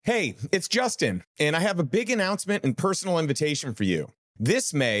Hey, it's Justin, and I have a big announcement and personal invitation for you.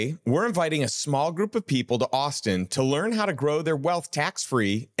 This May, we're inviting a small group of people to Austin to learn how to grow their wealth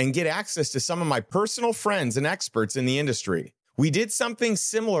tax-free and get access to some of my personal friends and experts in the industry. We did something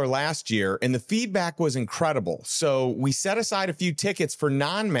similar last year, and the feedback was incredible, so we set aside a few tickets for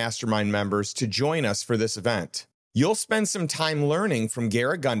non-mastermind members to join us for this event. You'll spend some time learning from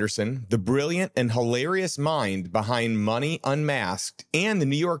Garrett Gunderson, the brilliant and hilarious mind behind Money Unmasked, and the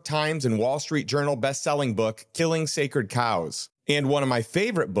New York Times and Wall Street Journal best-selling book, Killing Sacred Cows, and one of my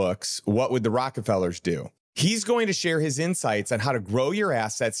favorite books, What Would the Rockefellers Do? He's going to share his insights on how to grow your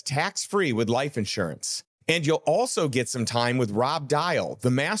assets tax-free with life insurance. And you'll also get some time with Rob Dial,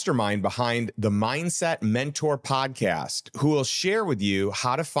 the mastermind behind the Mindset Mentor podcast, who will share with you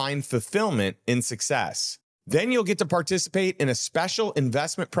how to find fulfillment in success. Then you'll get to participate in a special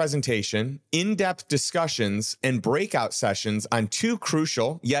investment presentation, in-depth discussions, and breakout sessions on two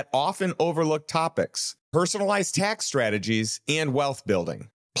crucial yet often overlooked topics: personalized tax strategies and wealth building.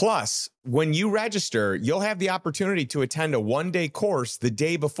 Plus, when you register, you'll have the opportunity to attend a one-day course the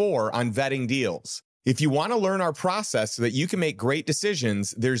day before on vetting deals. If you want to learn our process so that you can make great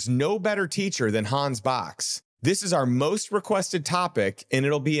decisions, there's no better teacher than Hans Box. This is our most requested topic, and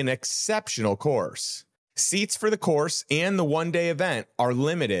it'll be an exceptional course. Seats for the course and the one-day event are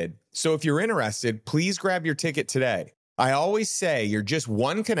limited, so if you're interested, please grab your ticket today. I always say you're just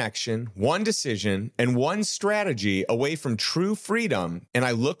one connection, one decision, and one strategy away from true freedom, and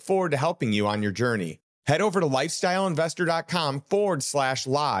I look forward to helping you on your journey. Head over to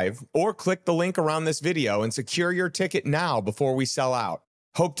lifestyleinvestor.com/live or click the link around this video and secure your ticket now before we sell out.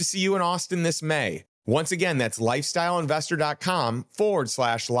 Hope to see you in Austin this May. Once again, that's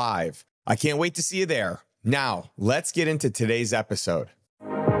lifestyleinvestor.com/live. I can't wait to see you there. Now, let's get into today's episode.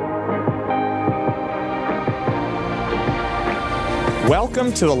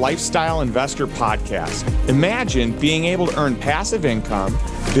 Welcome to the Lifestyle Investor Podcast. Imagine being able to earn passive income,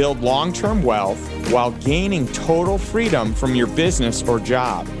 build long-term wealth, while gaining total freedom from your business or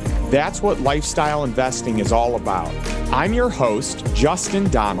job. That's what lifestyle investing is all about. I'm your host, Justin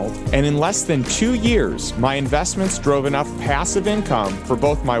Donald, and in less than 2 years, my investments drove enough passive income for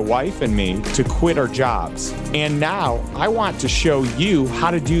both my wife and me to quit our jobs. And now I want to show you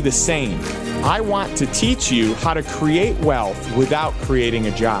how to do the same. I want to teach you how to create wealth without creating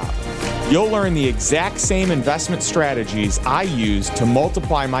a job. You'll learn the exact same investment strategies I used to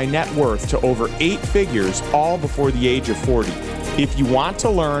multiply my net worth to over 8 figures, all before the age of 40. If you want to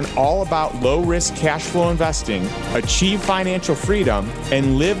learn all about low-risk cash flow investing, achieve financial freedom,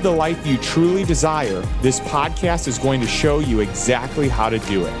 and live the life you truly desire, this podcast is going to show you exactly how to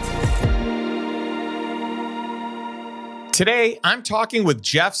do it. Today, I'm talking with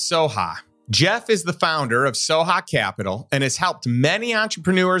Jeff Socha. Jeff is the founder of Socha Capital and has helped many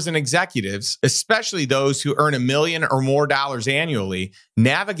entrepreneurs and executives, especially those who earn $1 million or more annually,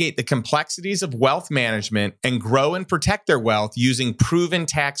 navigate the complexities of wealth management and grow and protect their wealth using proven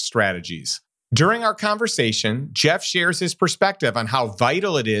tax strategies. During our conversation, Jeff shares his perspective on how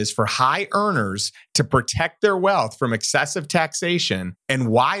vital it is for high earners to protect their wealth from excessive taxation and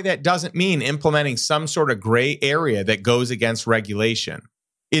why that doesn't mean implementing some sort of gray area that goes against regulation.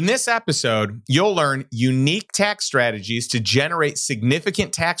 In this episode, you'll learn unique tax strategies to generate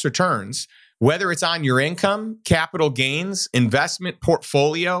significant tax returns, whether it's on your income, capital gains, investment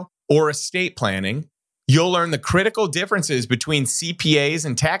portfolio, or estate planning. You'll learn the critical differences between CPAs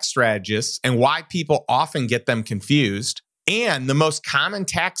and tax strategists and why people often get them confused, and the most common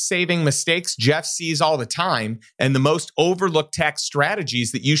tax-saving mistakes Jeff sees all the time and the most overlooked tax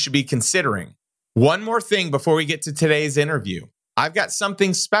strategies that you should be considering. One more thing before we get to today's interview. I've got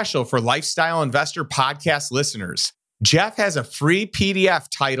something special for Lifestyle Investor Podcast listeners. Jeff has a free PDF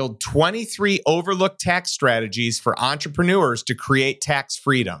titled 23 Overlooked Tax Strategies for Entrepreneurs to Create Tax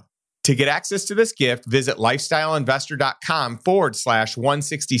Freedom. To get access to this gift, visit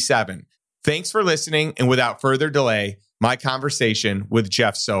lifestyleinvestor.com/167. Thanks for listening, and without further delay, my conversation with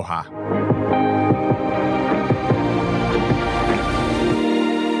Jeff Socha.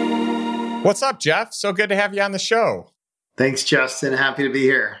 What's up, Jeff? So good to have you on the show. Thanks, Justin. Happy to be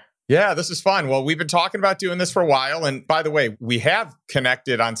here. Yeah, this is fun. Well, we've been talking about doing this for a while. And by the way, we have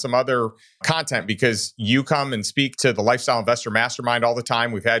connected on some other content because you come and speak to the Lifestyle Investor Mastermind all the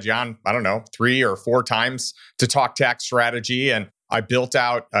time. We've had you on, 3 or 4 times to talk tax strategy. And I built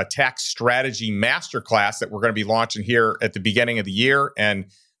out a tax strategy masterclass that we're going to be launching here at the beginning of the year. And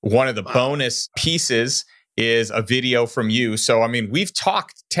one of the bonus pieces is a video from you. So, we've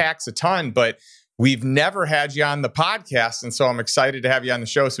talked tax a ton, but we've never had you on the podcast. And so I'm excited to have you on the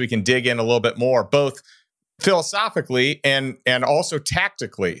show so we can dig in a little bit more, both philosophically and also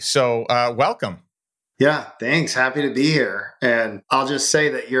tactically. So welcome. Yeah, thanks. Happy to be here. And I'll just say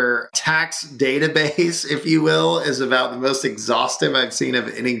that your tax database, if you will, is about the most exhaustive I've seen of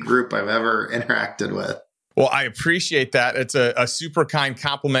any group I've ever interacted with. Well, I appreciate that. It's a super kind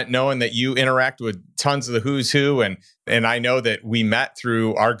compliment knowing that you interact with tons of the who's who. And I know that we met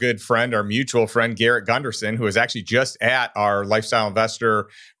through our good friend, our mutual friend, Garrett Gunderson, who was actually just at our lifestyle investor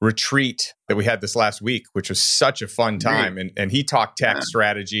retreat that we had this last week, which was such a fun time. And he talked tax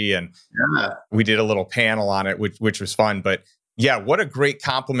strategy and we did a little panel on it, which was fun. But yeah, what a great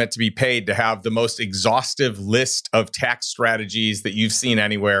compliment to be paid to have the most exhaustive list of tax strategies that you've seen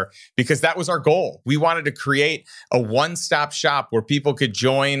anywhere, because that was our goal. We wanted to create a one-stop shop where people could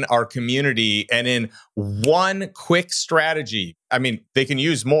join our community and in one quick strategy, I mean, they can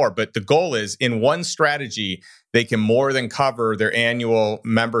use more, but the goal is in one strategy, they can more than cover their annual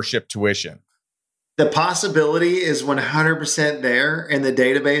membership tuition. The possibility is 100% there in the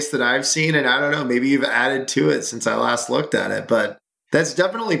database that I've seen. And I don't know, maybe you've added to it since I last looked at it, but that's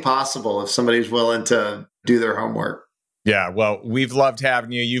definitely possible if somebody's willing to do their homework. Yeah, well, we've loved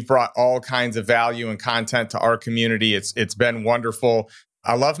having you. You've brought all kinds of value and content to our community. It's been wonderful.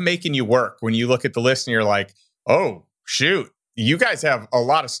 I love making you work. When you look at the list and you're like, oh, shoot, you guys have a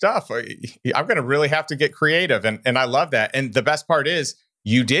lot of stuff. I'm going to really have to get creative. And I love that. And the best part is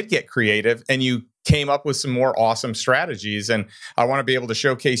you did get creative and you came up with some more awesome strategies. And I want to be able to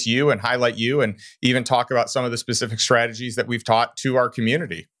showcase you and highlight you and even talk about some of the specific strategies that we've taught to our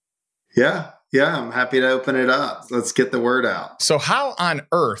community. Yeah, I'm happy to open it up. Let's get the word out. So how on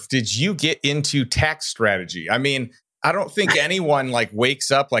earth did you get into tax strategy? I mean, I don't think anyone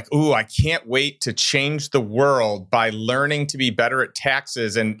wakes up like, ooh, I can't wait to change the world by learning to be better at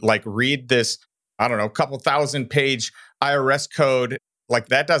taxes and read this, I don't know, couple 1,000-page IRS code.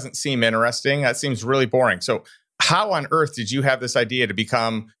 That doesn't seem interesting. That seems really boring. So how on earth did you have this idea to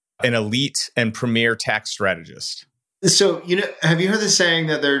become an elite and premier tax strategist? So, have you heard the saying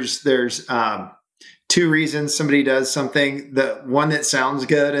that there's two reasons somebody does something, the one that sounds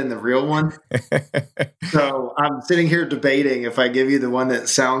good and the real one? So I'm sitting here debating if I give you the one that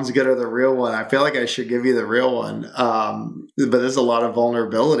sounds good or the real one. I feel like I should give you the real one. But there's a lot of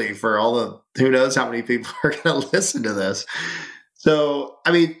vulnerability for who knows how many people are going to listen to this. So,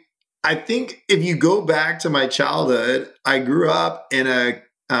 I mean, I think if you go back to my childhood, I grew up in a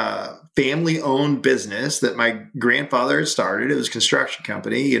family-owned business that my grandfather had started. It was a construction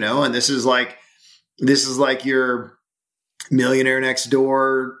company, and this is like your millionaire next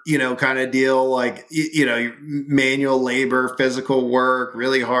door, kind of deal, manual labor, physical work,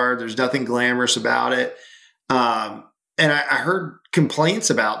 really hard. There's nothing glamorous about it. And I heard complaints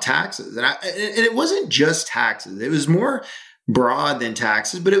about taxes, and it wasn't just taxes. It was more broad than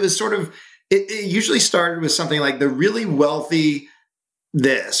taxes, but it was sort of, it usually started with something like the really wealthy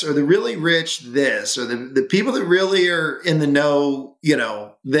this, or the really rich this, or the people that really are in the know,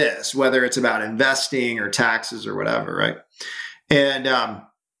 this, whether it's about investing or taxes or whatever, right? And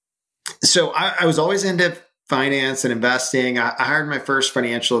so I was always into finance and investing. I hired my first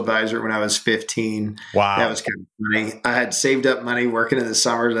financial advisor when I was 15. Wow. That was kind of funny. I had saved up money working in the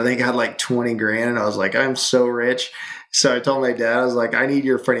summers. I think I had 20 grand, and I was like, I'm so rich. So I told my dad, I was like, I need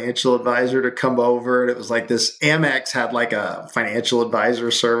your financial advisor to come over. And it was this Amex had a financial advisor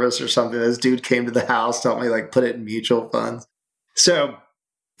service or something. This dude came to the house, helped me put it in mutual funds. So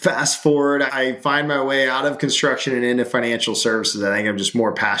fast forward, I find my way out of construction and into financial services. I think I'm just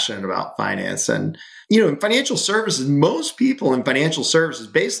more passionate about finance. And, in financial services, most people in financial services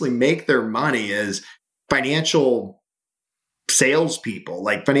basically make their money as financial salespeople,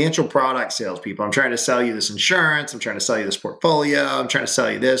 financial product salespeople. I'm trying to sell you this insurance. I'm trying to sell you this portfolio. I'm trying to sell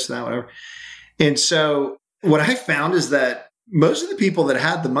you this, that, whatever. And so what I found is that most of the people that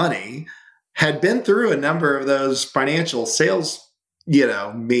had the money had been through a number of those financial sales,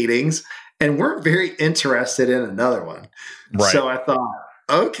 meetings and weren't very interested in another one. Right. So I thought,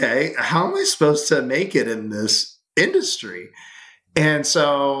 okay, how am I supposed to make it in this industry? And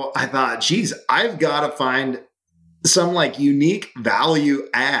so I thought, geez, I've got to find some unique value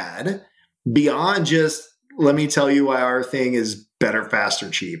add beyond just, let me tell you why our thing is better, faster,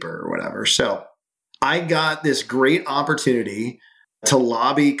 cheaper, or whatever. So I got this great opportunity to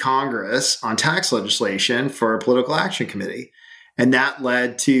lobby Congress on tax legislation for a political action committee. And that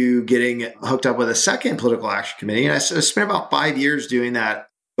led to getting hooked up with a second political action committee. And I spent about 5 years doing that,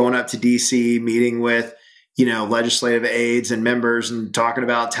 going up to DC, meeting with legislative aides and members and talking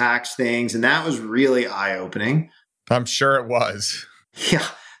about tax things. And that was really eye-opening. I'm sure it was. Yeah,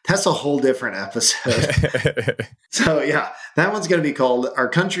 that's a whole different episode. So yeah, that one's going to be called Our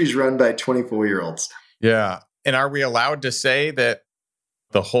Country's Run by 24-Year-Olds. Yeah. And are we allowed to say that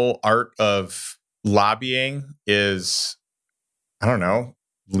the whole art of lobbying is, I don't know,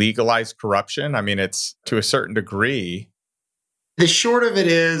 legalized corruption? I mean, it's to a certain degree. The short of it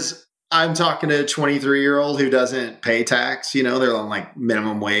is, I'm talking to a 23-year-old who doesn't pay tax. They're on like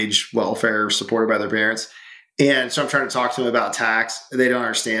minimum wage welfare supported by their parents. And so I'm trying to talk to them about tax. They don't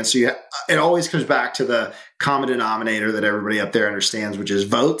understand. So it always comes back to the common denominator that everybody up there understands, which is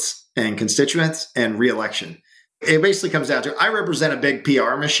votes and constituents and reelection. It basically comes down to, I represent a big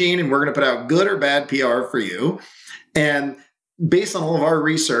PR machine, and we're going to put out good or bad PR for you. And based on all of our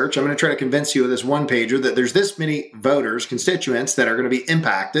research, I'm going to try to convince you with this one pager that there's this many voters, constituents that are going to be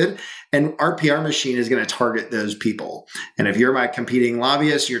impacted, and our PR machine is going to target those people. And if you're my competing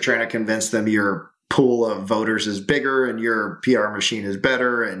lobbyist, you're trying to convince them your pool of voters is bigger and your PR machine is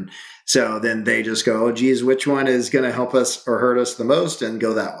better. And so then they just go, oh, geez, which one is going to help us or hurt us the most, and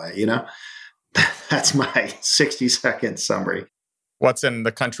go that way. That's my 60-second summary. What's in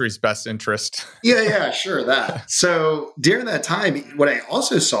the country's best interest? Yeah, sure, that. So during that time, what I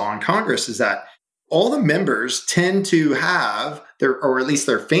also saw in Congress is that all the members tend to have or at least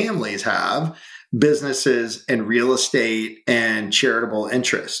their families have, businesses and real estate and charitable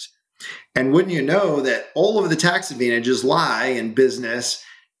interest. And wouldn't you know that all of the tax advantages lie in business,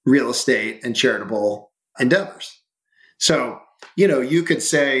 real estate, and charitable endeavors. So, you could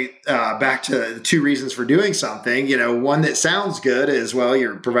say back to the two reasons for doing something, one that sounds good is, well,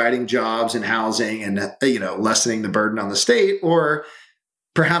 you're providing jobs and housing and, lessening the burden on the state, or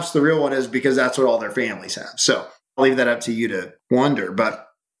perhaps the real one is because that's what all their families have. So I'll leave that up to you to wonder. But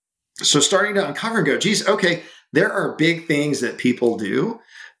so starting to uncover and go, geez, okay, there are big things that people do,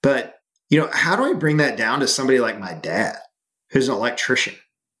 but how do I bring that down to somebody like my dad, who's an electrician?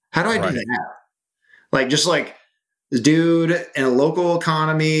 How do I do that? Just like this dude in a local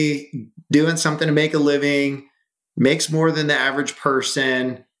economy doing something to make a living, makes more than the average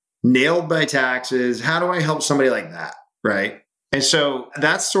person, nailed by taxes. How do I help somebody like that? Right. And so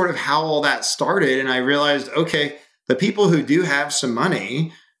that's sort of how all that started. And I realized, okay, the people who do have some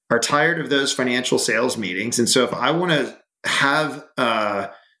money are tired of those financial sales meetings. And so if I want to have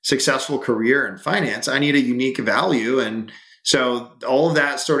a successful career in finance, I need a unique value. And so all of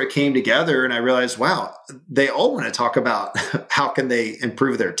that sort of came together, and I realized, wow, they all want to talk about how can they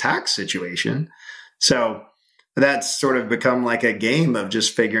improve their tax situation. So that's sort of become like a game of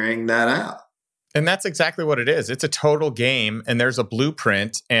just figuring that out. And that's exactly what it is. It's a total game, and there's a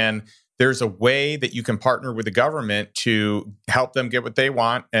blueprint, and there's a way that you can partner with the government to help them get what they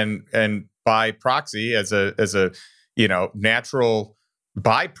want, and by proxy, as a natural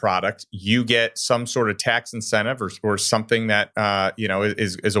byproduct, you get some sort of tax incentive or something that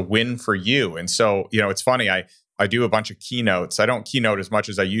is a win for you. And so it's funny. I do a bunch of keynotes. I don't keynote as much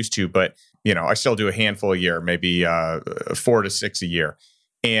as I used to, but I still do a handful a year, maybe 4 to 6 a year.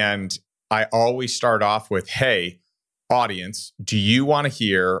 And I always start off with, hey, audience, do you want to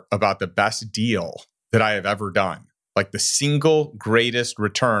hear about the best deal that I have ever done? Like the single greatest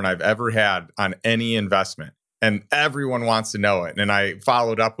return I've ever had on any investment. And everyone wants to know it. And I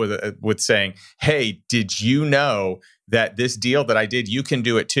followed up with saying, hey, did you know that this deal that I did, you can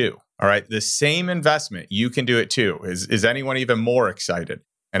do it too? All right. The same investment, you can do it too. Is anyone even more excited?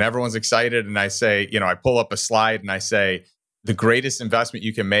 And everyone's excited. And I say, I pull up a slide and I say, the greatest investment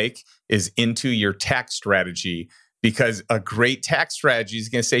you can make is into your tax strategy, because a great tax strategy is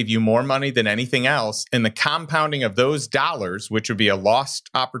going to save you more money than anything else. And the compounding of those dollars, which would be a lost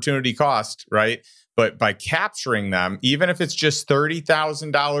opportunity cost, right? But by capturing them, even if it's just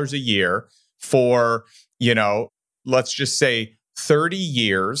 $30,000 a year for, let's just say 30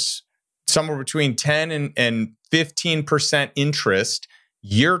 years, somewhere between 10 and 15% interest,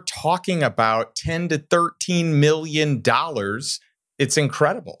 you're talking about $10 to $13 million. It's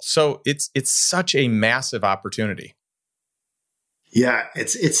incredible. So it's such a massive opportunity. Yeah,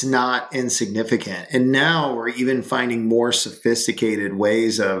 it's not insignificant. And now we're even finding more sophisticated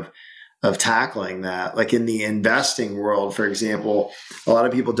ways of tackling that. Like in the investing world, for example, a lot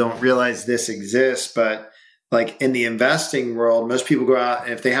of people don't realize this exists, but like in the investing world, most people go out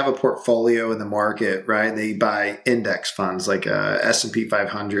and if they have a portfolio in the market, right, they buy index funds like S&P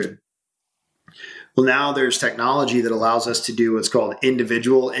 500. Well, now there's technology that allows us to do what's called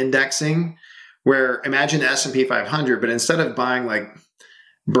individual indexing, where imagine the S&P 500, but instead of buying like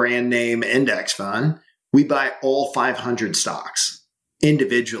brand name index fund, we buy all 500 stocks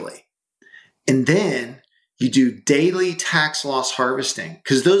individually. And then you do daily tax loss harvesting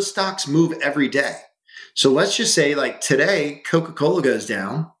because those stocks move every day. So let's just say like today, Coca-Cola goes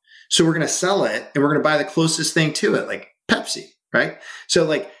down. So we're going to sell it and we're going to buy the closest thing to it, like Pepsi, right? So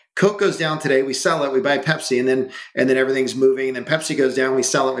like Coke goes down today, we sell it, we buy Pepsi, and then everything's moving. And then Pepsi goes down, we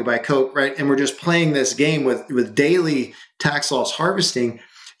sell it, we buy Coke, right? And we're just playing this game with daily tax loss harvesting.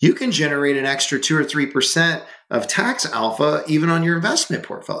 You can generate an extra 2 or 3% of tax alpha even on your investment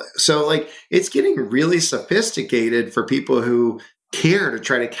portfolio. So like it's getting really sophisticated for people who care to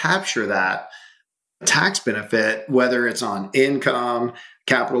try to capture that tax benefit, whether it's on income,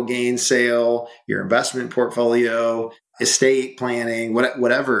 capital gain sale, your investment portfolio, estate planning,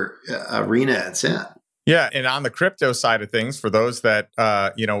 whatever arena it's in. Yeah, and on the crypto side of things, for those that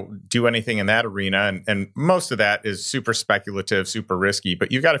do anything in that arena, and most of that is super speculative, super risky,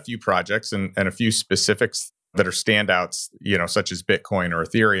 but you've got a few projects and a few specifics that are standouts, such as Bitcoin or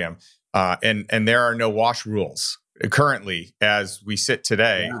Ethereum, and there are no wash rules currently as we sit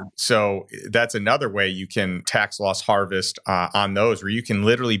today. Yeah. So that's another way you can tax loss harvest on those, where you can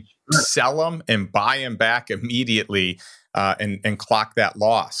literally sell them and buy them back immediately and clock that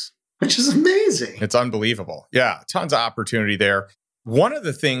loss. Which is amazing. It's unbelievable. Yeah, tons of opportunity there. One of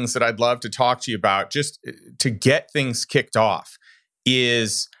the things that I'd love to talk to you about, just to get things kicked off,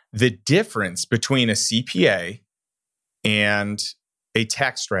 is the difference between a CPA and a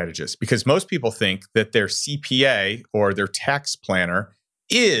tax strategist. Because most people think that their CPA or their tax planner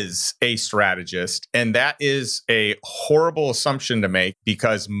is a strategist. And that is a horrible assumption to make,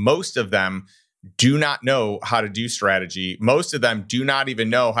 because most of them do not know how to do strategy. Most of them do not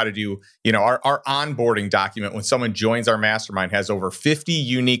even know how to do, our onboarding document when someone joins our mastermind has over 50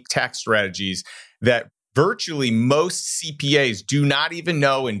 unique tax strategies that virtually most CPAs do not even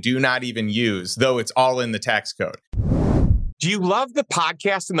know and do not even use, though it's all in the tax code. Do you love the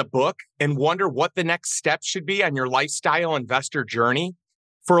podcast and the book and wonder what the next step should be on your lifestyle investor journey?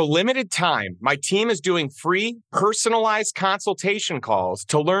 For a limited time, my team is doing free, personalized consultation calls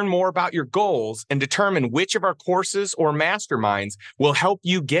to learn more about your goals and determine which of our courses or masterminds will help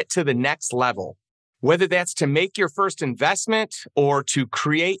you get to the next level. Whether that's to make your first investment or to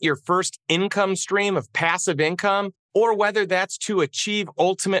create your first income stream of passive income, or whether that's to achieve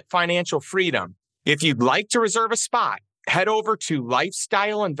ultimate financial freedom. If you'd like to reserve a spot, head over to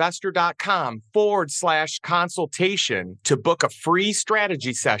lifestyleinvestor.com/consultation to book a free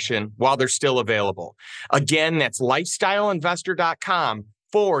strategy session while they're still available. Again, that's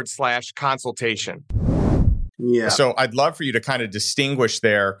lifestyleinvestor.com/consultation. Yeah. So I'd love for you to kind of distinguish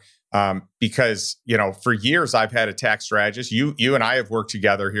there, because, for years I've had a tax strategist. You and I have worked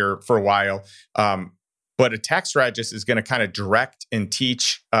together here for a while. But a tax strategist is going to kind of direct and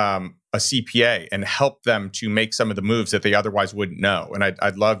teach a CPA and help them to make some of the moves that they otherwise wouldn't know. And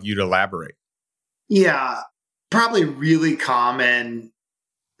I'd love you to elaborate. Yeah, probably really common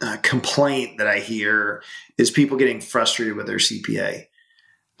complaint that I hear is people getting frustrated with their CPA.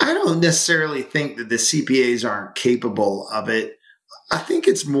 I don't necessarily think that the CPAs aren't capable of it. I think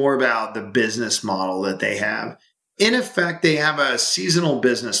it's more about the business model that they have. In effect, they have a seasonal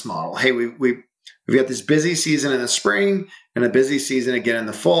business model. Hey, we've got this busy season in the spring and a busy season again in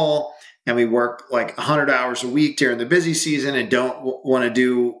the fall. And we work like 100 hours a week during the busy season and don't want to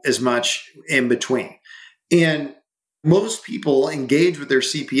do as much in between. And most people engage with their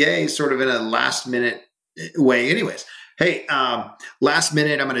CPA sort of in a last minute way anyways. Hey, last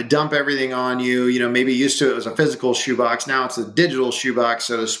minute, I'm going to dump everything on you. Maybe used to it was a physical shoebox. Now it's a digital shoebox,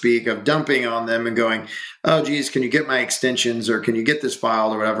 so to speak, of dumping on them and going, oh, geez, can you get my extensions or can you get this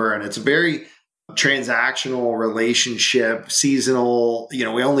filed or whatever? And it's a very transactional relationship, seasonal, we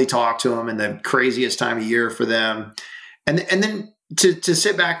only talk to them in the craziest time of year for them. And then to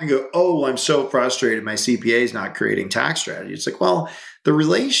sit back and go, oh, I'm so frustrated. My CPA is not creating tax strategy. It's like, well, the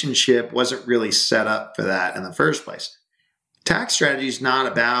relationship wasn't really set up for that in the first place. Tax strategy is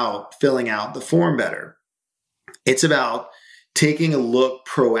not about filling out the form better. It's about taking a look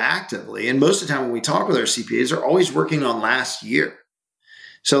proactively. And most of the time when we talk with our CPAs, they're always working on last year.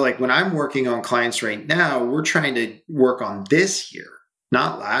 So like when I'm working on clients right now, we're trying to work on this year,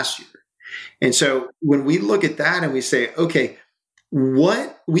 not last year. And so when we look at that and we say, okay,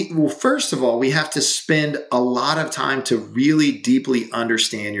 first of all, we have to spend a lot of time to really deeply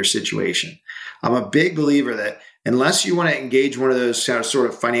understand your situation. I'm a big believer that unless you want to engage one of those sort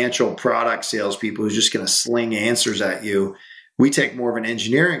of financial product salespeople who's just going to sling answers at you, we take more of an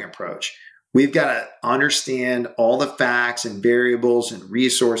engineering approach. We've got to understand all the facts and variables and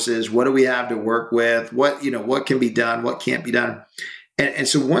resources. What do we have to work with? What can be done? What can't be done? And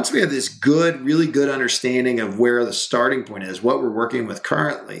so once we have this really good understanding of where the starting point is, what we're working with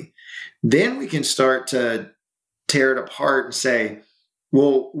currently, then we can start to tear it apart and say,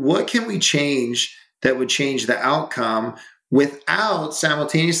 well, what can we change that would change the outcome without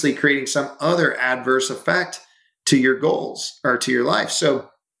simultaneously creating some other adverse effect to your goals or to your life? So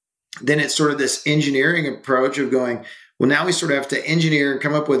then it's sort of this engineering approach of going, well, now we sort of have to engineer and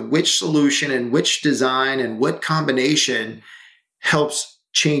come up with which solution and which design and what combination helps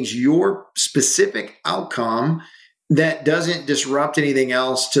change your specific outcome that doesn't disrupt anything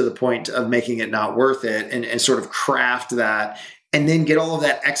else to the point of making it not worth it, and sort of craft that and then get all of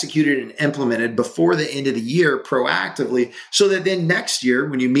that executed and implemented before the end of the year proactively, so that then next year,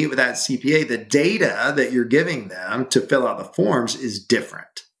 when you meet with that CPA, the data that you're giving them to fill out the forms is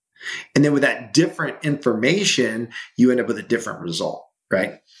different. And then with that different information, you end up with a different result,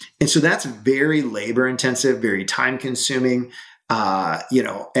 right? And so that's very labor intensive, very time consuming. And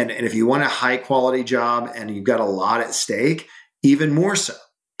if you want a high quality job and you've got a lot at stake, even more so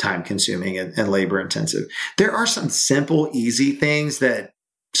time consuming and labor intensive. There are some simple, easy things that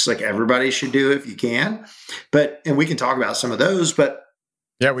just like everybody should do if you can, and we can talk about some of those, but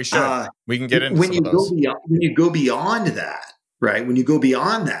yeah, we should. We can get into when some of those. When you go beyond that, right? When you go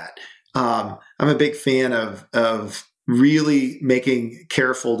beyond that, I'm a big fan of really making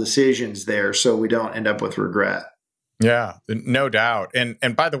careful decisions there so we don't end up with regret. Yeah, no doubt.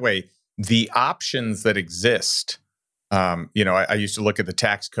 And by the way, the options that exist, I used to look at the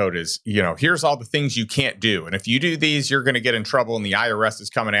tax code as, here's all the things you can't do. And if you do these, you're going to get in trouble and the IRS is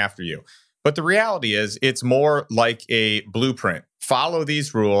coming after you. But the reality is it's more like a blueprint. Follow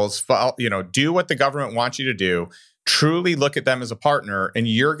these rules, do what the government wants you to do, truly look at them as a partner, and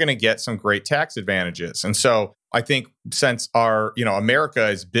you're going to get some great tax advantages. And so I think since America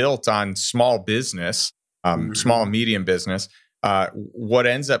is built on small business, small and medium business, what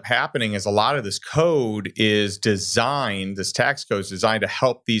ends up happening is a lot of this code is designed, this tax code is designed to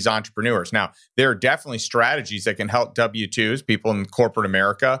help these entrepreneurs. Now, there are definitely strategies that can help W-2s, people in corporate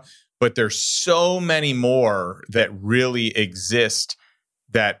America, but there's so many more that really exist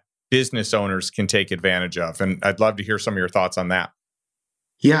that business owners can take advantage of. And I'd love to hear some of your thoughts on that.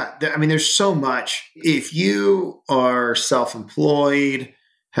 Yeah, there's so much. If you are self-employed,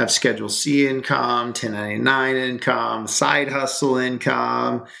 have Schedule C income, 1099 income, side hustle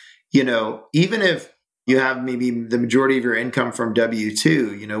income, even if you have maybe the majority of your income from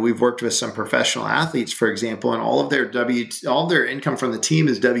W-2, we've worked with some professional athletes, for example, and all of their income from the team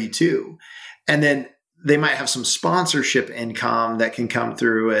is W-2. And then they might have some sponsorship income that can come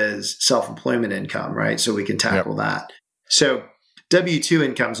through as self-employment income, right? So we can tackle that. So W-2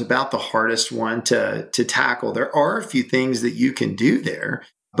 income is about the hardest one to tackle. There are a few things that you can do there,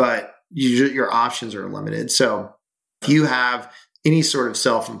 but your options are limited. So if you have any sort of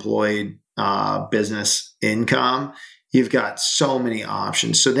self-employed business income, you've got so many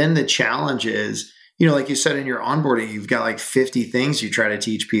options. So then the challenge is, like you said in your onboarding, you've got like 50 things you try to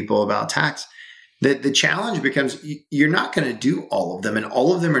teach people about tax. The challenge becomes you're not going to do all of them, and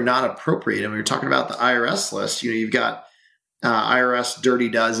all of them are not appropriate. And when you're talking about the IRS list, you've got IRS Dirty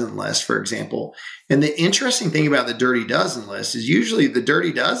Dozen list, for example. And the interesting thing about the Dirty Dozen list is usually the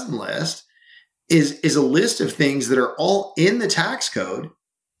Dirty Dozen list is a list of things that are all in the tax code.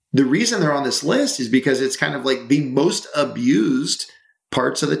 The reason they're on this list is because it's kind of like the most abused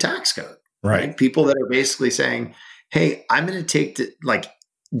parts of the tax code. Right? People that are basically saying, hey, I'm going to take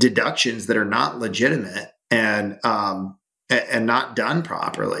deductions that are not legitimate and not done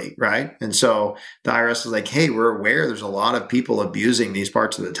properly, right? And so the IRS is like, hey, we're aware there's a lot of people abusing these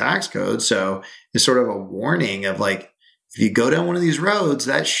parts of the tax code. So it's sort of a warning of like, if you go down one of these roads,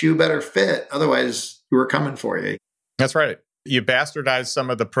 that shoe better fit. Otherwise, we're coming for you. That's right. You bastardize some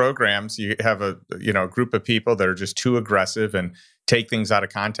of the programs. You have a group of people that are just too aggressive and take things out of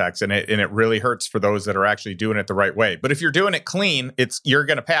context, and it really hurts for those that are actually doing it the right way. But if you're doing it clean, you're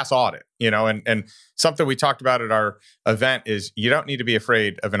going to pass audit. And something we talked about at our event is you don't need to be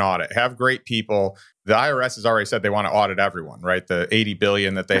afraid of an audit. Have great people. The IRS has already said they want to audit everyone, right? The 80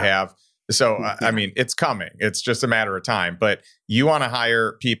 billion that they have. So, it's coming. It's just a matter of time. But you want to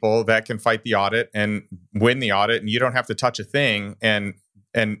hire people that can fight the audit and win the audit, and you don't have to touch a thing. And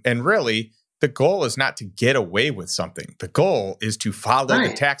really, the goal is not to get away with something. The goal is to follow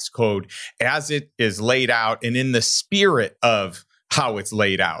the tax code as it is laid out and in the spirit of how it's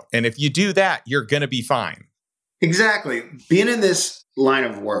laid out. And if you do that, you're going to be fine. Exactly. Being in this line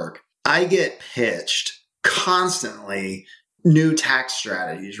of work, I get pitched constantly new tax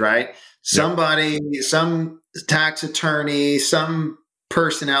strategies, right? Somebody, some tax attorney, some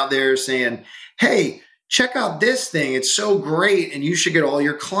person out there saying, hey, check out this thing. It's so great. And you should get all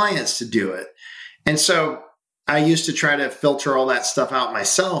your clients to do it. And so I used to try to filter all that stuff out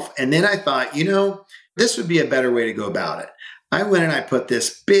myself. And then I thought, this would be a better way to go about it. I went and I put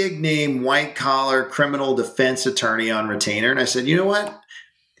this big name, white collar criminal defense attorney on retainer. And I said, you know what?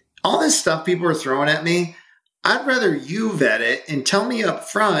 All this stuff people are throwing at me, I'd rather you vet it and tell me up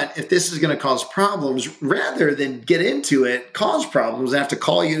front if this is going to cause problems rather than get into it, cause problems, and have to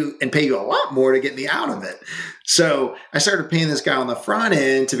call you and pay you a lot more to get me out of it. So I started paying this guy on the front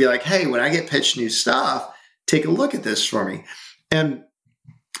end to be like, hey, when I get pitched new stuff, take a look at this for me. And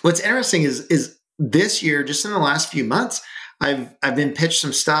what's interesting is this year, just in the last few months, I've been pitched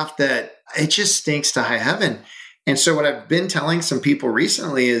some stuff that it just stinks to high heaven. And so what I've been telling some people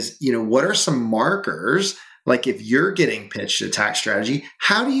recently is, what are some markers? Like if you're getting pitched a tax strategy,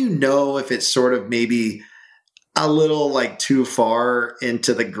 how do you know if it's sort of maybe a little like too far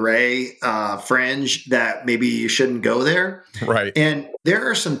into the gray fringe that maybe you shouldn't go there? Right. And there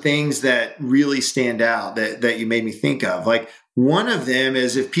are some things that really stand out that you made me think of. Like one of them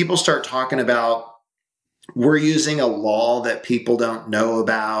is if people start talking about we're using a law that people don't know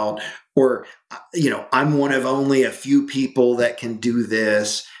about, or, I'm one of only a few people that can do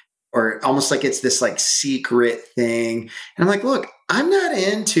this, or almost like it's this like secret thing. And I'm like, look, I'm not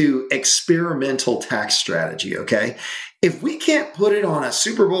into experimental tax strategy, okay? If we can't put it on a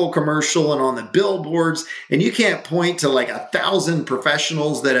Super Bowl commercial and on the billboards, and you can't point to like 1,000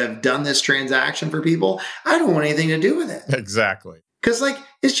 professionals that have done this transaction for people, I don't want anything to do with it. Exactly. Because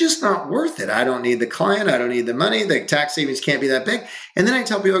it's just not worth it. I don't need the client. I don't need the money. The tax savings can't be that big. And then I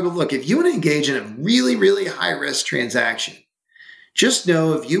tell people, I go, look, if you want to engage in a really, really high risk transaction, just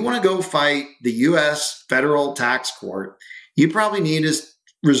know if you want to go fight the U.S. federal tax court, you probably need to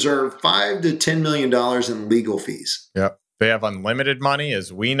reserve $5 to $10 million in legal fees. Yep. They have unlimited money,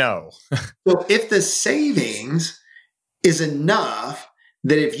 as we know. So if the savings is enough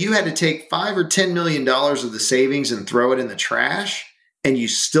that if you had to take $5 or $10 million of the savings and throw it in the trash and you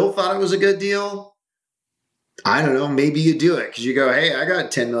still thought it was a good deal, I don't know, maybe you do it because you go, hey, I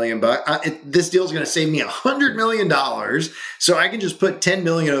got 10 million bucks. This deal is going to save me $100 million. So I can just put 10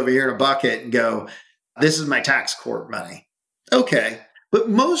 million over here in a bucket and go, this is my tax court money. Okay. But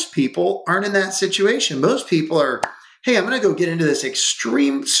most people aren't in that situation. Most people are, hey, I'm going to go get into this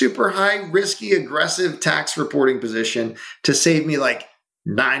extreme, super high, risky, aggressive tax reporting position to save me like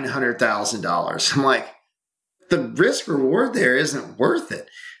 $900,000. I'm like, the risk reward there isn't worth it.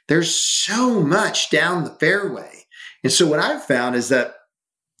 There's so much down the fairway. And so what I've found is that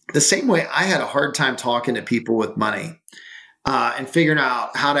the same way I had a hard time talking to people with money and figuring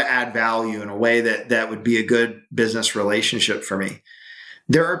out how to add value in a way that would be a good business relationship for me,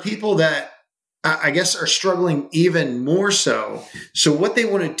 there are people that I guess are struggling even more so. So what they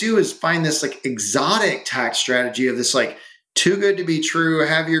want to do is find this like exotic tax strategy of this like too good to be true,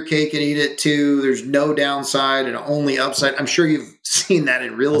 have your cake and eat it too. There's no downside and only upside. I'm sure you've seen that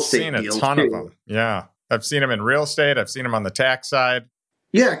in real estate deals. I've seen a ton of them. Yeah. I've seen them in real estate. I've seen them on the tax side.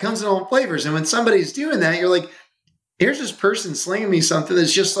 Yeah, it comes in all flavors. And when somebody's doing that, you're like, here's this person slinging me something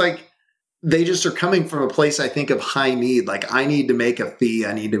that's just like, they just are coming from a place, I think, of high need. Like, I need to make a fee.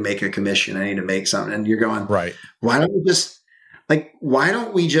 I need to make a commission. I need to make something. And you're going, right. Why don't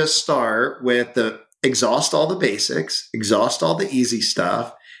we just start with exhaust all the basics, exhaust all the easy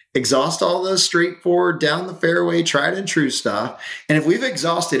stuff, exhaust all the straightforward, down the fairway, tried and true stuff. And if we've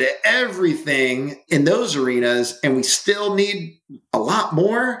exhausted everything in those arenas and we still need a lot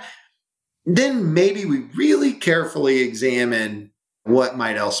more, then maybe we really carefully examine what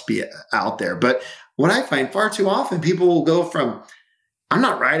might else be out there. But what I find far too often, people will go from, I'm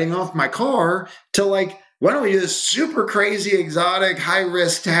not writing off my car, to like, why don't we do this super crazy, exotic, high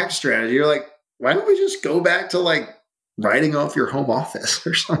risk tax strategy? You're like, why don't we just go back to like writing off your home office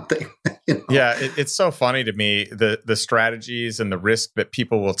or something? Yeah, it's so funny to me, the strategies and the risk that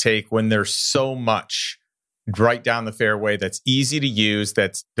people will take when there's so much right down the fairway that's easy to use,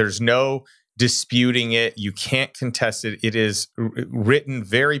 there's no disputing it. You can't contest it. It is written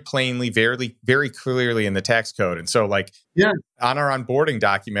very plainly, very, very clearly in the tax code. And so on our onboarding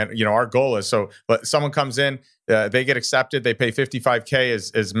document, our goal is, but someone comes in, they get accepted, they pay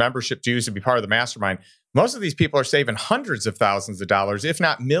 $55K as membership dues to be part of the mastermind. Most of these people are saving hundreds of thousands of dollars, if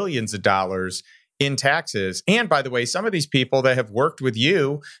not millions of dollars in taxes. And by the way, some of these people that have worked with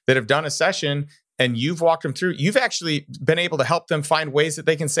you, that have done a session, and you've walked them through, you've actually been able to help them find ways that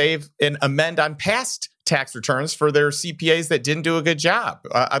they can save and amend on past tax returns for their CPAs that didn't do a good job.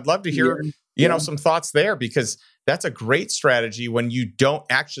 I'd love to hear, some thoughts there, because that's a great strategy. When you don't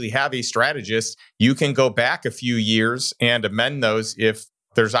actually have a strategist, you can go back a few years and amend those if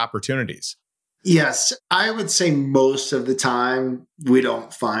there's opportunities. Yes, I would say most of the time we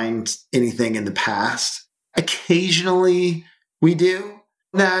don't find anything in the past. Occasionally we do.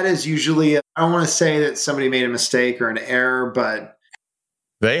 That is usually, I don't want to say that somebody made a mistake or an error, but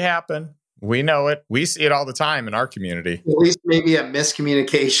they happen. We know it. We see it all the time in our community. At least maybe a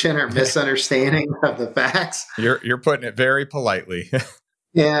miscommunication or misunderstanding of the facts. You're putting it very politely.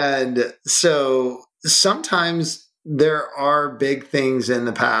 And so sometimes there are big things in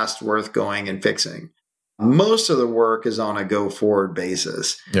the past worth going and fixing. Most of the work is on a go forward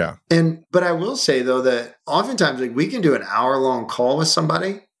basis. Yeah. But I will say though that oftentimes like we can do an hour-long call with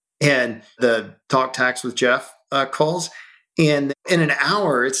somebody, and the Talk Tax with Jeff calls. And in an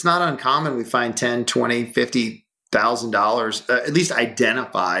hour, it's not uncommon we find $10, $20, $50,000 at least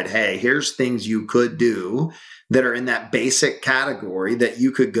identified. Hey, here's things you could do that are in that basic category that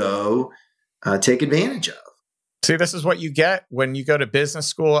you could go take advantage of. See, this is what you get when you go to business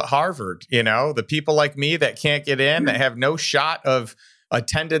school at Harvard. You know, the people like me that can't get in, that have no shot of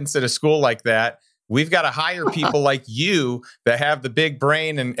attendance at a school like that. We've got to hire people like you that have the big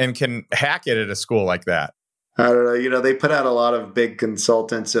brain and can hack it at a school like that. I don't know. You know, they put out a lot of big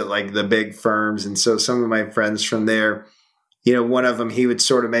consultants at like the big firms. And so some of my friends from there, you know, one of them, he would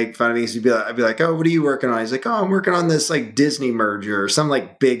sort of make fun of me. I'd be like, oh, what are you working on? He's like, oh, I'm working on this like Disney merger or some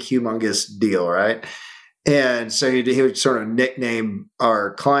like big, humongous deal, right? And so he would sort of nickname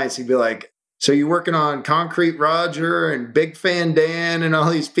our clients. He'd be like, so you're working on Concrete Roger and Big Fan Dan and all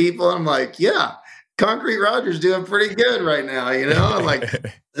these people? And I'm like, yeah, Concrete Roger's doing pretty good right now, you know? Like,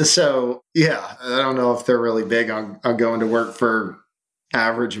 so yeah, I don't know if they're really big on going to work for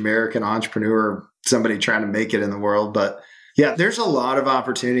average American entrepreneur, somebody trying to make it in the world. But yeah, there's a lot of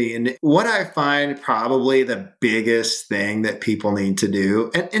opportunity. And what I find probably the biggest thing that people need to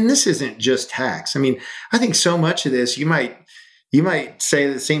do, and this isn't just tax. I mean, I think so much of this, you might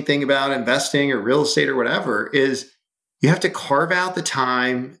say the same thing about investing or real estate or whatever, is you have to carve out the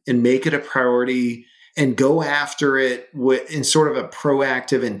time and make it a priority and go after it in sort of a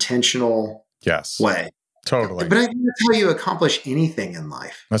proactive, intentional way. Totally. But I think that's how you accomplish anything in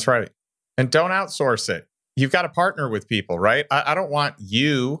life. That's right. And don't outsource it. You've got to partner with people, right? I don't want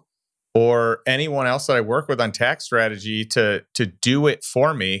you or anyone else that I work with on tax strategy to do it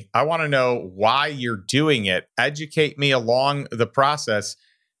for me. I want to know why you're doing it. Educate me along the process.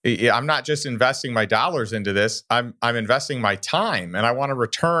 I'm not just investing my dollars into this. I'm investing my time, and I want a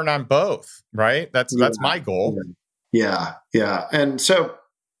return on both, right? That's my goal. Yeah. And so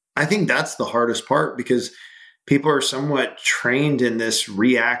I think that's the hardest part, because people are somewhat trained in this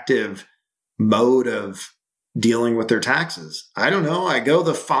reactive mode of dealing with their taxes. I don't know. I go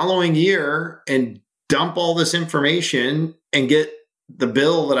the following year and dump all this information and get the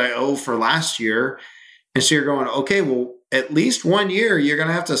bill that I owe for last year. And so you're going, okay, well, at least 1 year, you're going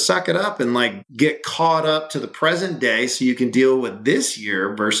to have to suck it up and like get caught up to the present day so you can deal with this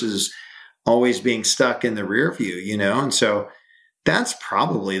year versus always being stuck in the rear view, you know? And so that's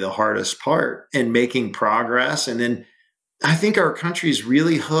probably the hardest part in making progress. And then I think our country's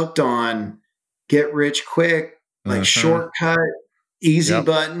really hooked on get rich quick, like shortcut, easy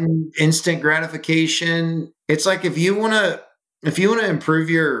button, instant gratification. It's like if you want to improve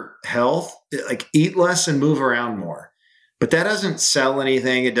your health, like eat less and move around more. But that doesn't sell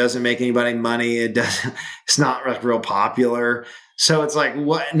anything. It doesn't make anybody money. It's not real popular. So it's like,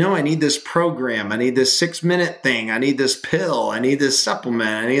 what? No, I need this program. I need this 6-minute thing. I need this pill. I need this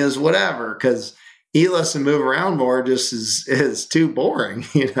supplement. I need this whatever. Because eat less and move around more just is too boring,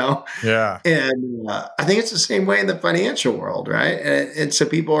 you know? Yeah. And I think it's the same way in the financial world, right? And so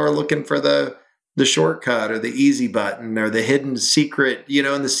people are looking for the shortcut or the easy button or the hidden secret, you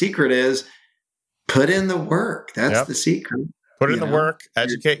know, and the secret is put in the work. That's the secret. Put in the work,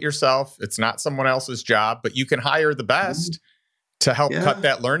 educate yourself. It's not someone else's job, but you can hire the best to help cut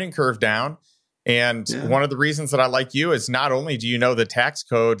that learning curve down. And one of the reasons that I like you is not only do you know the tax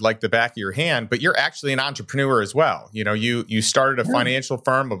code like the back of your hand, but you're actually an entrepreneur as well. You know, you started a financial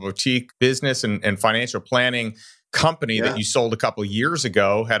firm, a boutique business and financial planning company that you sold a couple of years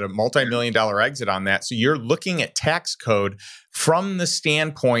ago, had a multi-million-dollar exit on that. So you're looking at tax code from the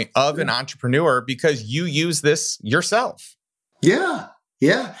standpoint of an entrepreneur because you use this yourself. Yeah.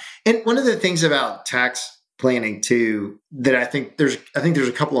 And one of the things about tax planning too, that I think there's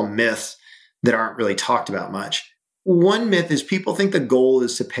a couple of myths that aren't really talked about much. One myth is people think the goal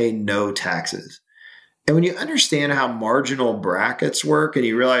is to pay no taxes. And when you understand how marginal brackets work and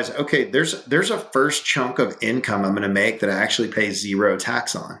you realize, okay, there's a first chunk of income I'm going to make that I actually pay zero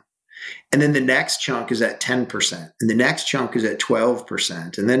tax on. And then the next chunk is at 10%. And the next chunk is at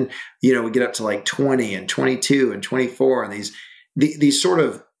 12%. And then, you know, we get up to like 20 and 22 and 24 and these sort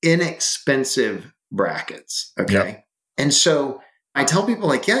of inexpensive brackets. Okay. Yep. And so I tell people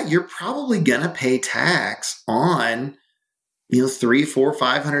like, yeah, you're probably going to pay tax on, you know, $300,000,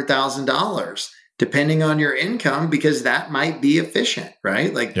 $400,000, $500,000. Depending on your income, because that might be efficient,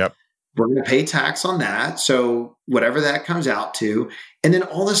 right? Like We're going to pay tax on that. So whatever that comes out to. And then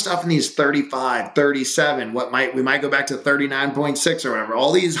all the stuff in these 35, 37, we might go back to 39.6 or whatever,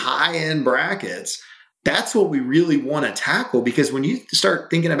 all these high end brackets. That's what we really want to tackle, because when you start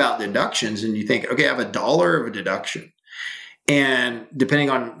thinking about deductions and you think, okay, I have $1 of a deduction. And depending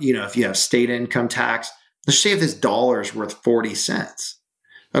on, if you have state income tax, let's say if this dollar is worth 40 cents.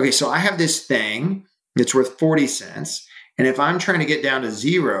 Okay, so I have this thing that's worth 40 cents. And if I'm trying to get down to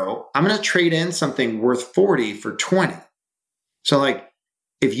zero, I'm going to trade in something worth 40 for 20. So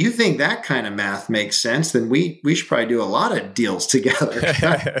if you think that kind of math makes sense, then we should probably do a lot of deals together.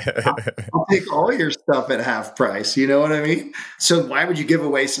 I'll take all your stuff at half price. You know what I mean? So why would you give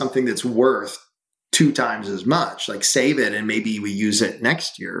away something that's worth 2 times as much? Save it and maybe we use it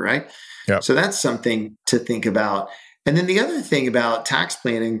next year, right? Yep. So that's something to think about. And then the other thing about tax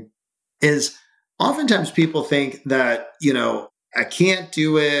planning is oftentimes people think that, I can't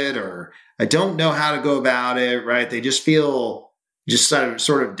do it or I don't know how to go about it, right? They just feel just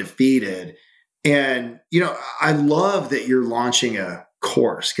sort of defeated. And, I love that you're launching a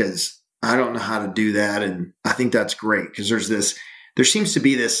course, because I don't know how to do that. And I think that's great, because there seems to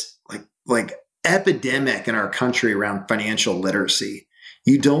be this like epidemic in our country around financial literacy.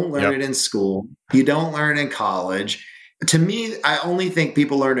 You don't learn it in school. You don't learn it in college. To me, I only think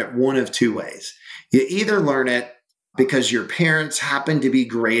people learn it one of 2 ways. You either learn it because your parents happen to be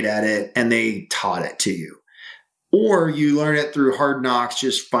great at it and they taught it to you, or you learn it through hard knocks,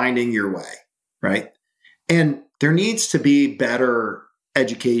 just finding your way, right? And there needs to be better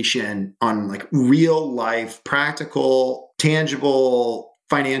education on real life, practical, tangible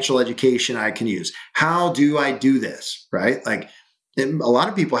financial education I can use. How do I do this, right? A lot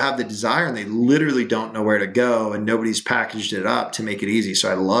of people have the desire and they literally don't know where to go, and nobody's packaged it up to make it easy.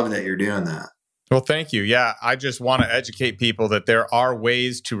 So I love that you're doing that. Well, thank you. Yeah, I just want to educate people that there are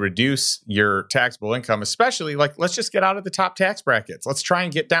ways to reduce your taxable income, especially let's just get out of the top tax brackets. Let's try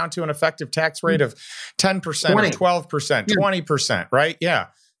and get down to an effective tax rate of 10% or 12%, 20%, right? Yeah.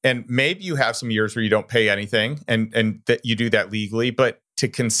 And maybe you have some years where you don't pay anything and that you do that legally, but to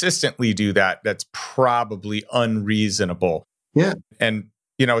consistently do that, that's probably unreasonable. Yeah. And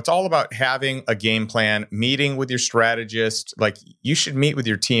it's all about having a game plan, meeting with your strategist. You should meet with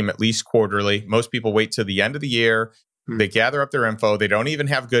your team at least quarterly. Most people wait till the end of the year. They gather up their info. They don't even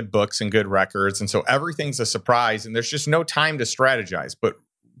have good books and good records. And so everything's a surprise and there's just no time to strategize. But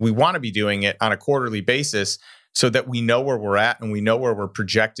we want to be doing it on a quarterly basis so that we know where we're at and we know where we're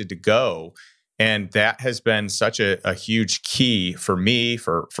projected to go. And that has been such a huge key for me,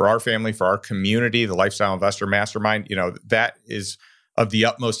 for our family, for our community, the Lifestyle Investor Mastermind. That is of the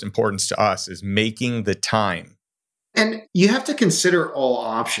utmost importance to us, is making the time. And you have to consider all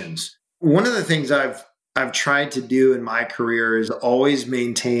options. One of the things I've tried to do in my career is always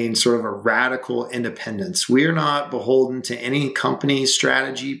maintain sort of a radical independence. We are not beholden to any company,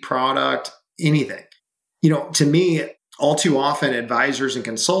 strategy, product, anything. To me, all too often, advisors and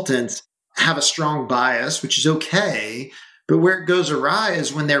consultants have a strong bias, which is okay. But where it goes awry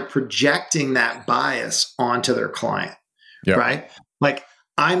is when they're projecting that bias onto their client, right?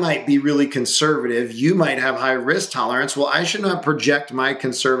 I might be really conservative. You might have high risk tolerance. Well, I should not project my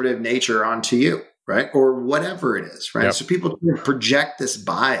conservative nature onto you, right? Or whatever it is, right? So people project this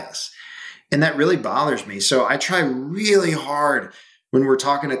bias, and that really bothers me. So I try really hard when we're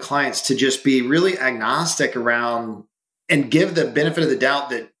talking to clients to just be really agnostic around and give the benefit of the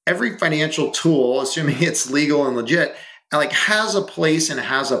doubt that every financial tool, assuming it's legal and legit, has a place and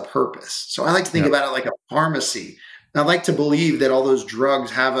has a purpose. So I like to think about it like a pharmacy. I like to believe that all those drugs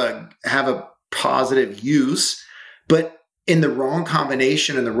have a positive use, but in the wrong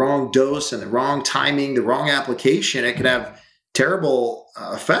combination and the wrong dose and the wrong timing, the wrong application, it could have terrible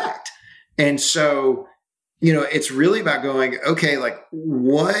effect. And so, it's really about going, okay,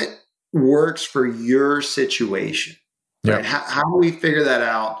 what works for your situation? Right? How do we figure that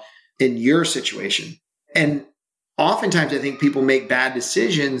out in your situation? And oftentimes I think people make bad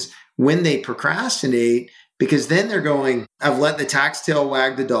decisions when they procrastinate, because then they're going, I've let the tax tail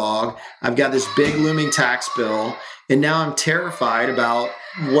wag the dog. I've got this big looming tax bill. And now I'm terrified about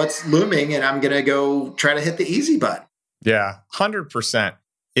what's looming and I'm going to go try to hit the easy button. Yeah, 100%.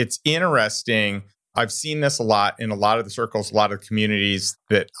 It's interesting. I've seen this a lot in a lot of the circles, a lot of communities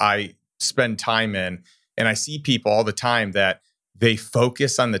that I spend time in. And I see people all the time that they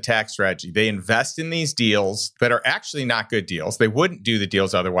focus on the tax strategy. They invest in these deals that are actually not good deals. They wouldn't do the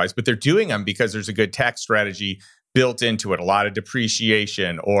deals otherwise, but they're doing them because there's a good tax strategy built into it, a lot of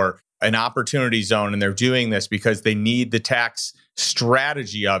depreciation or an opportunity zone. And they're doing this because they need the tax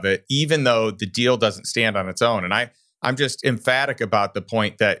strategy of it, even though the deal doesn't stand on its own. And I'm just emphatic about the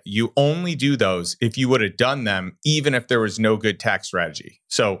point that you only do those if you would have done them, even if there was no good tax strategy.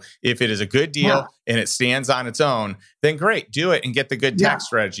 So if it is a good deal and it stands on its own, then great, do it and get the good tax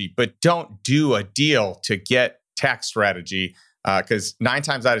strategy. But don't do a deal to get tax strategy because 9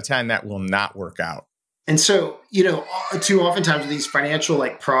 times out of 10, that will not work out. And so, too oftentimes with these financial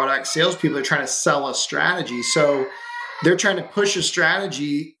like product salespeople are trying to sell a strategy. So they're trying to push a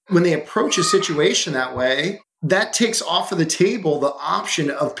strategy. When they approach a situation that way, that takes off of the table the option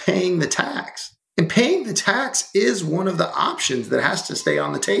of paying the tax. And paying the tax is one of the options that has to stay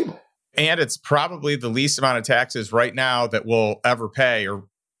on the table. And it's probably the least amount of taxes right now that we'll ever pay. Or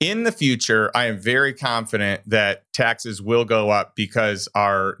in the future, I am very confident that taxes will go up because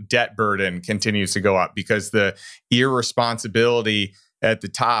our debt burden continues to go up, because the irresponsibility at the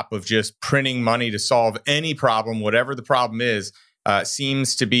top of just printing money to solve any problem, whatever the problem is,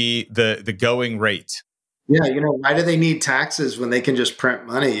 seems to be the going rate. Yeah, why do they need taxes when they can just print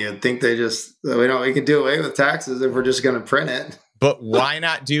money? You'd think we can do away with taxes if we're just going to print it. But why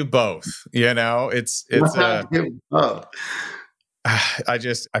not do both? It's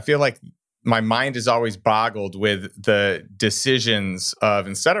I feel like my mind is always boggled with the decisions of,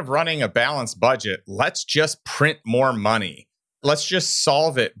 instead of running a balanced budget, let's just print more money. Let's just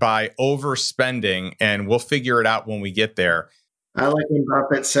solve it by overspending and we'll figure it out when we get there. I like when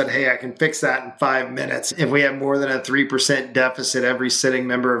Buffett said, hey, I can fix that in 5 minutes. If we have more than a 3% deficit, every sitting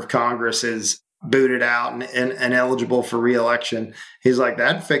member of Congress is booted out and eligible for re-election. He's like,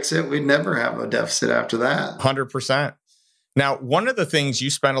 that'd fix it. We'd never have a deficit after that. 100%. Now, one of the things you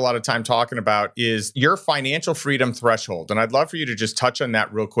spend a lot of time talking about is your financial freedom threshold. And I'd love for you to just touch on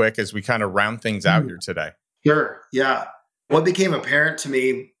that real quick as we kind of round things out here today. Sure. Yeah. What became apparent to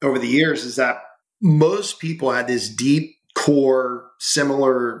me over the years is that most people had this deep core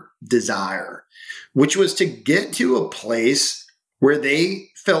similar desire, which was to get to a place where they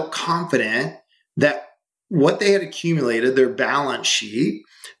felt confident that what they had accumulated, their balance sheet,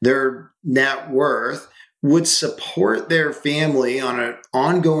 their net worth, would support their family on an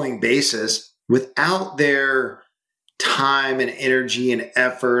ongoing basis without their time and energy and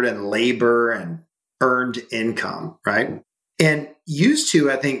effort and labor and earned income, right? And used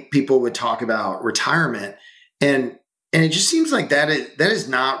to, I think people would talk about retirement, and it just seems like that is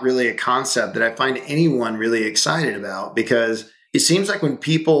not really a concept that I find anyone really excited about, because it seems like when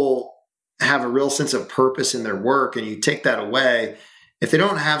people have a real sense of purpose in their work and you take that away, if they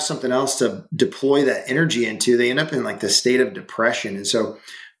don't have something else to deploy that energy into, they end up in like this state of depression. And so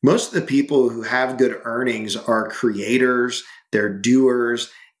most of the people who have good earnings are creators, they're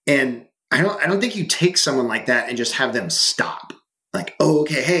doers. And I don't think you take someone like that and just have them stop. Like, oh,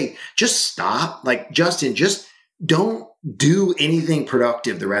 okay, hey, just stop. Like, Justin, just don't do anything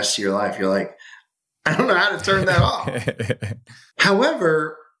productive the rest of your life. You're like, I don't know how to turn that off.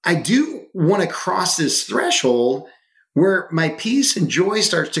 However, I do want to cross this threshold where my peace and joy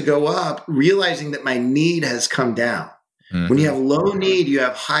starts to go up, realizing that my need has come down. Mm-hmm. When you have low need, you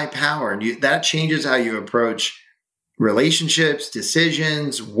have high power, and that changes how you approach relationships,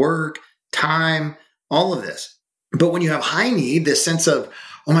 decisions, work, time, all of this. But when you have high need, this sense of,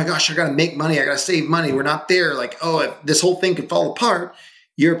 oh my gosh, I got to make money, I got to save money, we're not there, like, oh, if this whole thing could fall apart,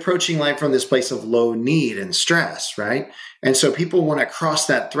 you're approaching life from this place of low need and stress, right? And so people want to cross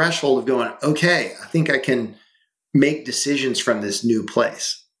that threshold of going, okay, I think I can make decisions from this new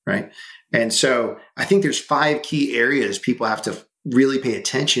place, right? And so I think there's 5 key areas people have to really pay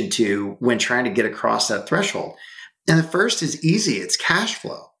attention to when trying to get across that threshold. And the first is easy. It's cash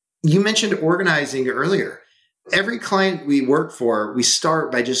flow. You mentioned organizing earlier. Every client we work for, we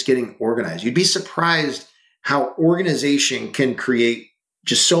start by just getting organized. You'd be surprised how organization can create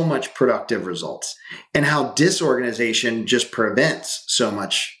just so much productive results, and how disorganization just prevents so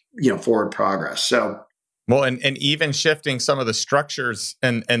much, forward progress. So, well, and even shifting some of the structures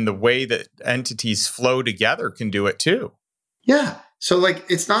and the way that entities flow together can do it too. Yeah. So like,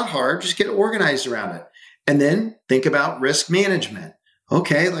 it's not hard. Just get organized around it. And then think about risk management.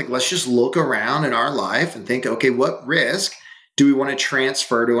 Okay, like let's just look around in our life and think, okay, what risk do we want to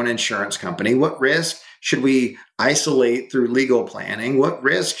transfer to an insurance company? What risk should we isolate through legal planning? What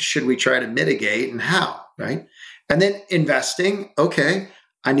risk should we try to mitigate, and how, right? And then investing, okay,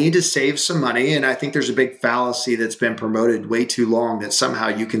 I need to save some money. And I think there's a big fallacy that's been promoted way too long that somehow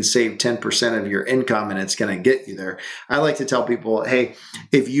you can save 10% of your income and it's going to get you there. I like to tell people, hey,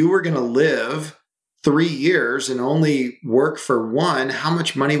 if you were going to live 3 years and only work for 1, how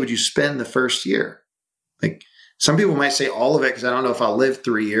much money would you spend the first year? Like, some people might say all of it because I don't know if I'll live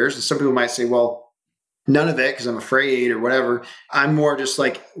 3 years. And some people might say, well, none of it because I'm afraid or whatever. I'm more just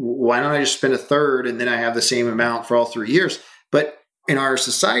like, why don't I just spend a third and then I have the same amount for all 3 years? But in our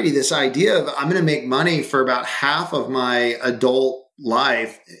society, this idea of I'm going to make money for about half of my adult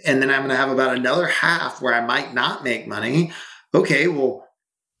life, and then I'm going to have about another half where I might not make money. Okay, well,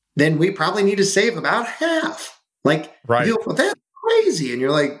 then we probably need to save about half. Like, right. You go, well, that's crazy. And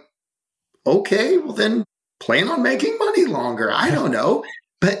you're like, okay, well, then plan on making money longer. I don't know.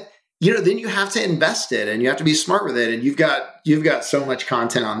 But, then you have to invest it and you have to be smart with it. And you've got so much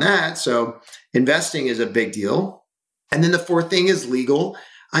content on that. So investing is a big deal. And then the fourth thing is legal.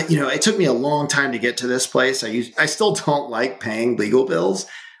 It took me a long time to get to this place. I still don't like paying legal bills,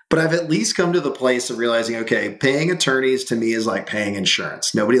 but I've at least come to the place of realizing, okay, paying attorneys to me is like paying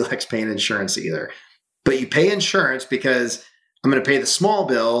insurance. Nobody likes paying insurance either. But you pay insurance because I'm going to pay the small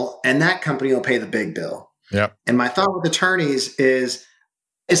bill and that company will pay the big bill. Yep. And my thought with attorneys is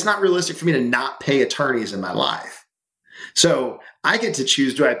it's not realistic for me to not pay attorneys in my life. So I get to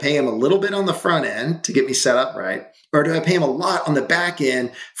choose, do I pay them a little bit on the front end to get me set up right? Or do I pay them a lot on the back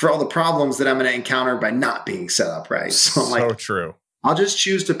end for all the problems that I'm going to encounter by not being set up right? So I'm like, true. I'll just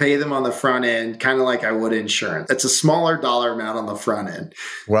choose to pay them on the front end, kind of like I would insurance. It's a smaller dollar amount on the front end.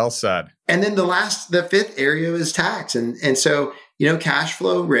 Well said. And then the fifth area is tax. And so, cash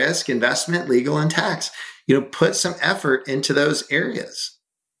flow, risk, investment, legal, and tax, put some effort into those areas.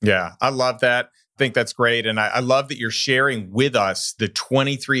 Yeah, I love that. I think that's great. And I love that you're sharing with us the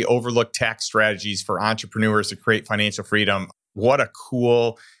 23 overlooked tax strategies for entrepreneurs to create financial freedom. What a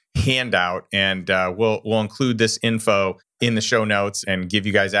cool handout. And we'll include this info in the show notes and give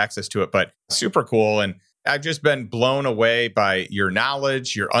you guys access to it. But super cool. And I've just been blown away by your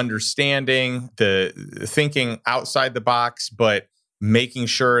knowledge, your understanding, the thinking outside the box, but making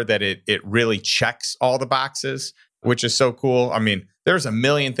sure that it really checks all the boxes, which is so cool. I mean, there's a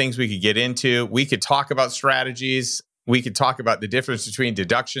million things we could get into. We could talk about strategies. We could talk about the difference between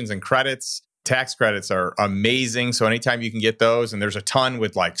deductions and credits. Tax credits are amazing. So anytime you can get those, and there's a ton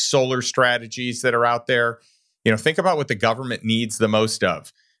with like solar strategies that are out there. Think about what the government needs the most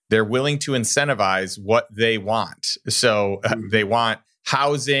of. They're willing to incentivize what they want. So they want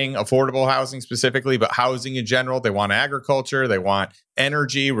housing, affordable housing specifically, but housing in general. They want agriculture. They want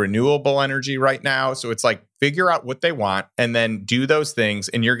energy, renewable energy right now. So it's like figure out what they want and then do those things,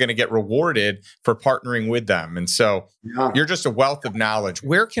 and you're going to get rewarded for partnering with them. And so you're just a wealth of knowledge.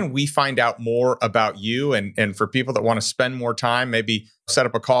 Where can we find out more about you? And for people that want to spend more time, maybe set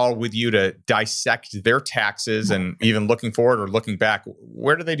up a call with you to dissect their taxes and even looking forward or looking back,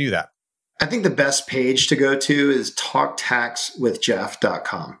 where do they do that? I think the best page to go to is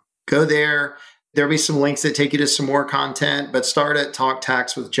talktaxwithjeff.com. Go there. There'll be some links that take you to some more content, but start at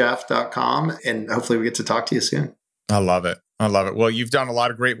talktaxwithjeff.com and hopefully we get to talk to you soon. I love it. I love it. Well, you've done a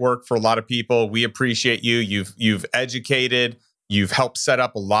lot of great work for a lot of people. We appreciate you. You've educated, you've helped set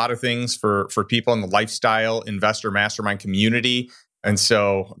up a lot of things for people in the lifestyle investor mastermind community. And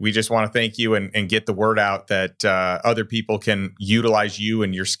so we just want to thank you and get the word out that other people can utilize you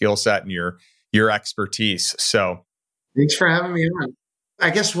and your skill set and your expertise. So thanks for having me on. I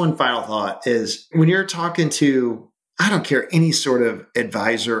guess one final thought is when you're talking to, I don't care, any sort of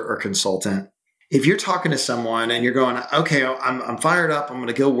advisor or consultant, if you're talking to someone and you're going, okay, I'm fired up, I'm going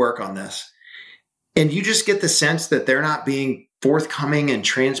to go work on this. And you just get the sense that they're not being forthcoming and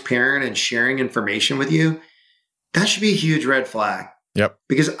transparent and sharing information with you, that should be a huge red flag. Yep.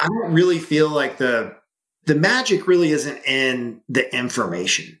 Because I don't really feel like the magic really isn't in the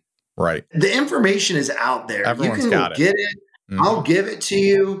information. Right. The information is out there. Everyone's you can got it. Get it. Mm-hmm. I'll give it to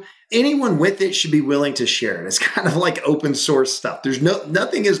you. Anyone with it should be willing to share it. It's kind of like open source stuff. There's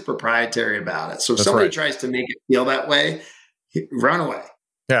nothing is proprietary about it. So if somebody tries to make it feel that way, run away.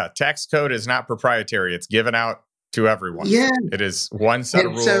 Yeah. Tax code is not proprietary. It's given out to everyone. Yeah. It is one set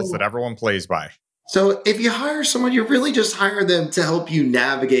of rules that everyone plays by. So if you hire someone, you really just hire them to help you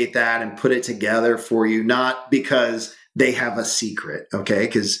navigate that and put it together for you, not because they have a secret, okay?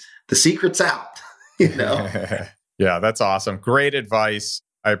 Because the secret's out, Yeah, that's awesome. Great advice.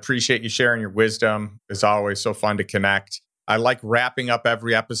 I appreciate you sharing your wisdom. It's always so fun to connect. I like wrapping up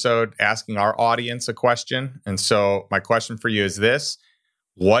every episode, asking our audience a question. And so my question for you is this: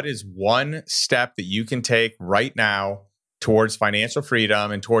 what is one step that you can take right now towards financial freedom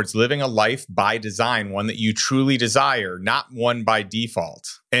and towards living a life by design, one that you truly desire, not one by default?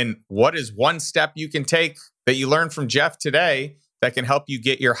 And what is one step you can take that you learned from Jeff today that can help you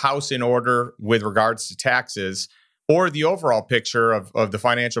get your house in order with regards to taxes or the overall picture of the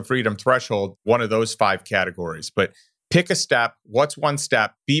financial freedom threshold, one of those 5 categories? But pick a step. What's one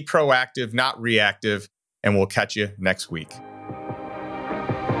step? Be proactive, not reactive, and we'll catch you next week.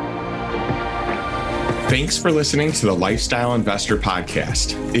 Thanks for listening to the Lifestyle Investor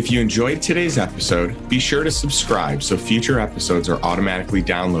Podcast. If you enjoyed today's episode, be sure to subscribe so future episodes are automatically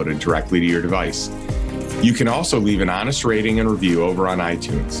downloaded directly to your device. You can also leave an honest rating and review over on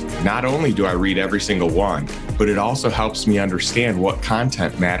iTunes. Not only do I read every single one, but it also helps me understand what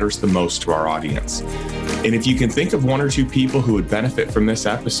content matters the most to our audience. And if you can think of one or two people who would benefit from this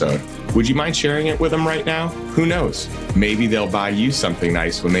episode, would you mind sharing it with them right now? Who knows? Maybe they'll buy you something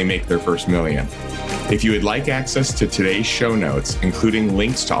nice when they make their first million. If you would like access to today's show notes, including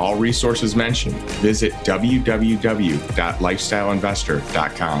links to all resources mentioned, visit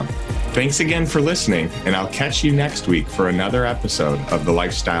www.lifestyleinvestor.com. Thanks again for listening, and I'll catch you next week for another episode of The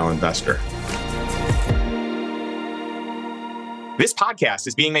Lifestyle Investor. This podcast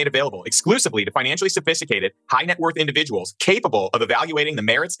is being made available exclusively to financially sophisticated, high net worth individuals capable of evaluating the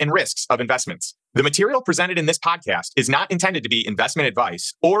merits and risks of investments. The material presented in this podcast is not intended to be investment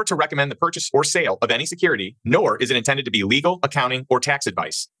advice or to recommend the purchase or sale of any security, nor is it intended to be legal, accounting, or tax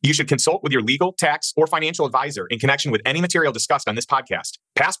advice. You should consult with your legal, tax, or financial advisor in connection with any material discussed on this podcast.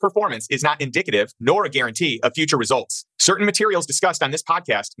 Past performance is not indicative nor a guarantee of future results. Certain materials discussed on this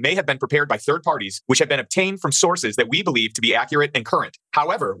podcast may have been prepared by third parties, which have been obtained from sources that we believe to be accurate and current.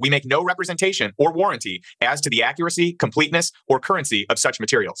 However, we make no representation or warranty as to the accuracy, completeness, or currency of such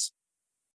materials.